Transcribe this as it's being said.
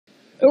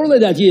Early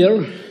that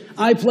year,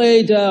 I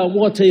played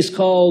what is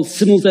called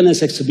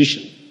simultaneous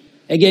exhibition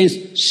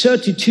against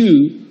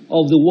 32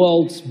 of the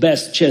world's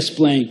best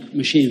chess-playing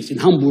machines in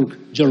Hamburg,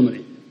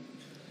 Germany.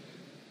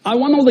 I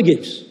won all the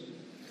games.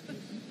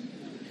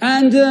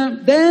 And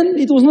then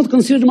it was not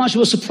considered much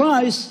of a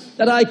surprise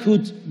that I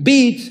could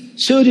beat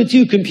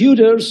 32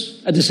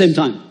 computers at the same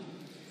time.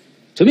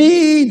 To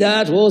me,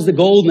 that was the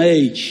golden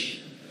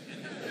age.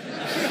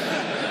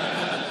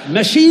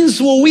 Machines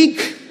were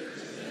weak,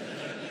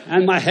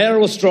 and my hair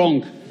was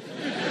strong.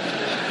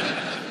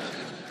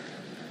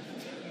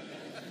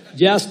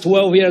 Just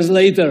 12 years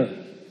later,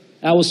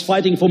 I was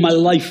fighting for my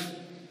life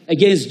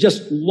against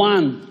just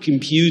one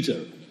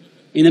computer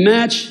in a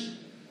match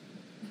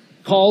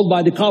called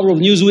by the cover of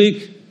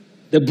Newsweek,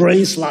 "The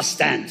Brain's Last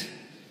Stand."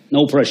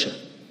 No pressure.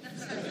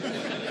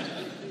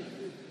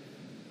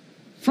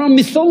 From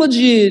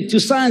mythology to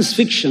science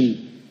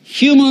fiction,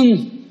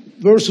 human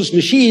versus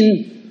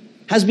machine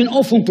has been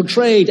often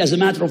portrayed as a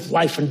matter of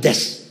life and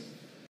death.